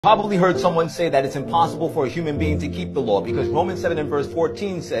Probably heard someone say that it's impossible for a human being to keep the law because Romans 7 and verse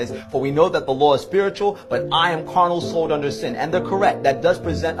 14 says, "For we know that the law is spiritual, but I am carnal, sold under sin." And they're correct. That does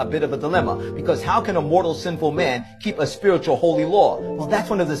present a bit of a dilemma, because how can a mortal sinful man keep a spiritual holy law? Well,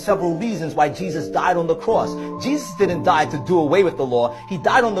 that's one of the several reasons why Jesus died on the cross. Jesus didn't die to do away with the law. He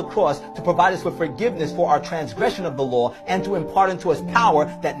died on the cross to provide us with forgiveness for our transgression of the law and to impart unto us power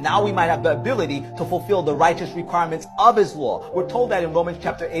that now we might have the ability to fulfill the righteous requirements of his law. We're told that in Romans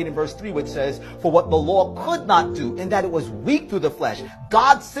chapter 8 and verse 3, which says, "For what the law could not do, in that it was weak through the flesh,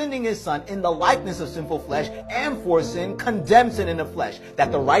 God sending his son in the likeness of sinful flesh, and for sin condemned sin in the flesh,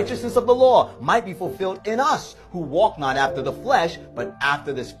 that the righteousness of the law might be fulfilled in us, who walk not after the flesh, but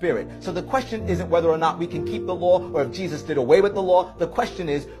after the Spirit." So the question isn't whether or not we can keep the law, or if Jesus did away with the law. The question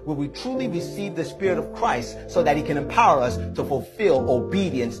is, will we truly receive the Spirit of Christ so that he can empower us to fulfill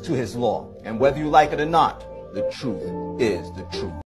obedience to his law? And whether you like it or not, the truth is the truth.